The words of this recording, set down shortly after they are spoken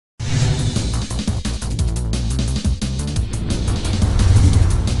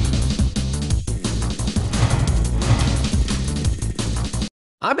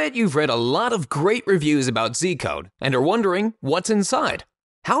I bet you've read a lot of great reviews about Zcode and are wondering what's inside.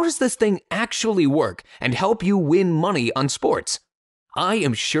 How does this thing actually work and help you win money on sports? I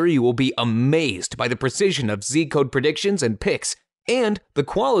am sure you will be amazed by the precision of Zcode predictions and picks and the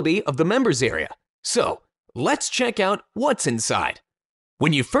quality of the members area. So, let's check out what's inside.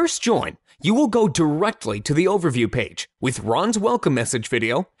 When you first join, you will go directly to the overview page with Ron's welcome message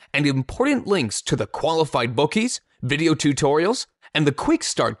video and important links to the qualified bookies, video tutorials, and the quick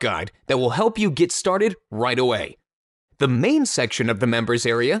start guide that will help you get started right away. The main section of the members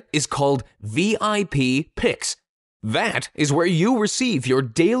area is called VIP Picks. That is where you receive your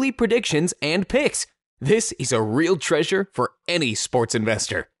daily predictions and picks. This is a real treasure for any sports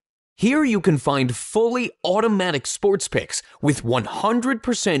investor. Here you can find fully automatic sports picks with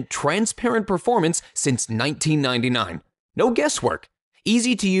 100% transparent performance since 1999. No guesswork.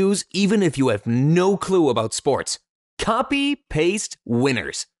 Easy to use even if you have no clue about sports. Copy, paste,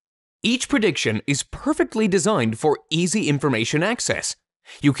 winners. Each prediction is perfectly designed for easy information access.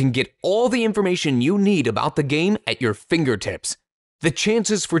 You can get all the information you need about the game at your fingertips. The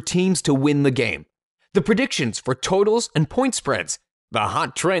chances for teams to win the game. The predictions for totals and point spreads. The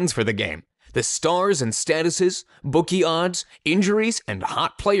hot trends for the game. The stars and statuses, bookie odds, injuries, and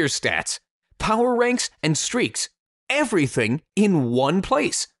hot player stats. Power ranks and streaks. Everything in one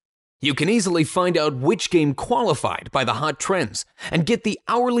place. You can easily find out which game qualified by the hot trends and get the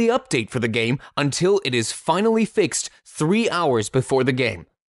hourly update for the game until it is finally fixed 3 hours before the game.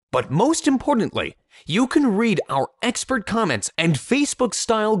 But most importantly, you can read our expert comments and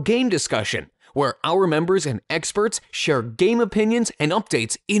Facebook-style game discussion, where our members and experts share game opinions and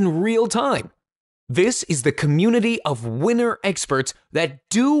updates in real time. This is the community of winner experts that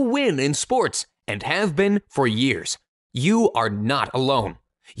do win in sports and have been for years. You are not alone.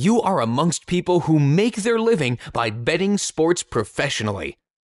 You are amongst people who make their living by betting sports professionally.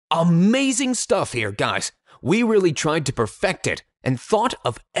 Amazing stuff here, guys. We really tried to perfect it and thought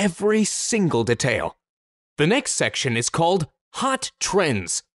of every single detail. The next section is called Hot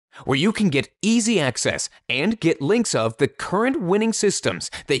Trends, where you can get easy access and get links of the current winning systems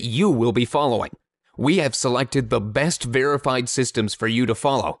that you will be following. We have selected the best verified systems for you to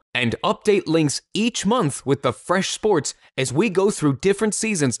follow and update links each month with the fresh sports as we go through different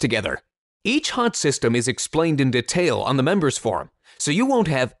seasons together. Each hot system is explained in detail on the members forum, so you won't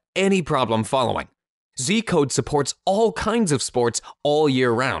have any problem following. Zcode supports all kinds of sports all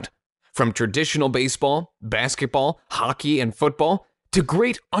year round, from traditional baseball, basketball, hockey, and football, to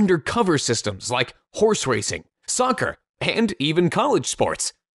great undercover systems like horse racing, soccer, and even college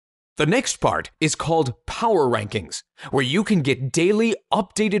sports. The next part is called Power Rankings, where you can get daily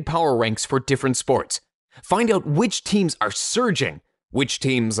updated power ranks for different sports. Find out which teams are surging, which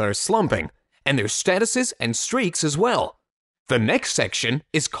teams are slumping, and their statuses and streaks as well. The next section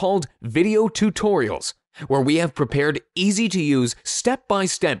is called Video Tutorials, where we have prepared easy-to-use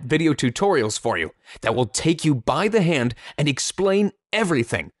step-by-step video tutorials for you that will take you by the hand and explain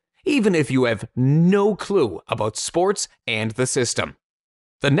everything, even if you have no clue about sports and the system.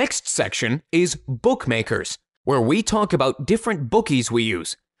 The next section is Bookmakers, where we talk about different bookies we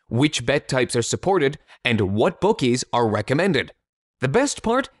use, which bet types are supported, and what bookies are recommended. The best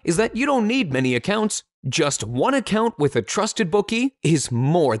part is that you don't need many accounts. Just one account with a trusted bookie is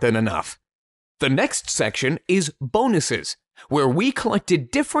more than enough. The next section is Bonuses, where we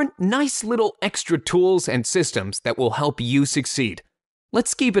collected different nice little extra tools and systems that will help you succeed.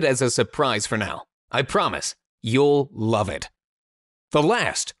 Let's keep it as a surprise for now. I promise, you'll love it. The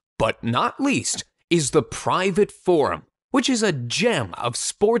last, but not least, is the private forum, which is a gem of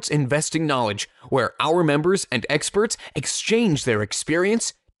sports investing knowledge where our members and experts exchange their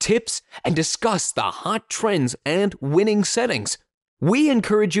experience, tips, and discuss the hot trends and winning settings. We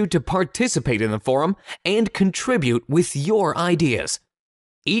encourage you to participate in the forum and contribute with your ideas.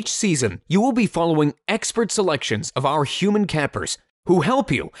 Each season, you will be following expert selections of our human cappers who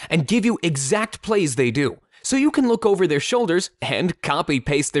help you and give you exact plays they do, so you can look over their shoulders and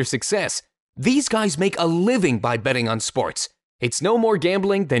copy-paste their success. These guys make a living by betting on sports. It's no more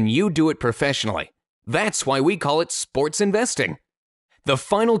gambling than you do it professionally. That's why we call it sports investing. The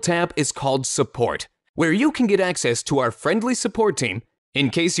final tab is called Support, where you can get access to our friendly support team.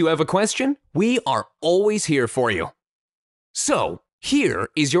 In case you have a question, we are always here for you. So, here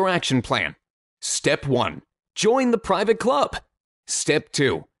is your action plan. Step 1. Join the private club. Step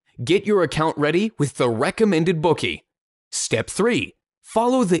 2. Get your account ready with the recommended bookie. Step 3.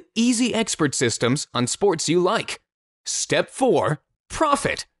 Follow the easy expert systems on sports you like. Step 4.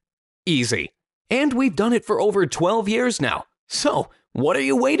 Profit. Easy. And we've done it for over 12 years now. So, what are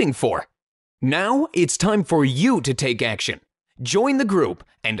you waiting for? Now it's time for you to take action. Join the group,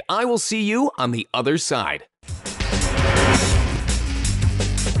 and I will see you on the other side.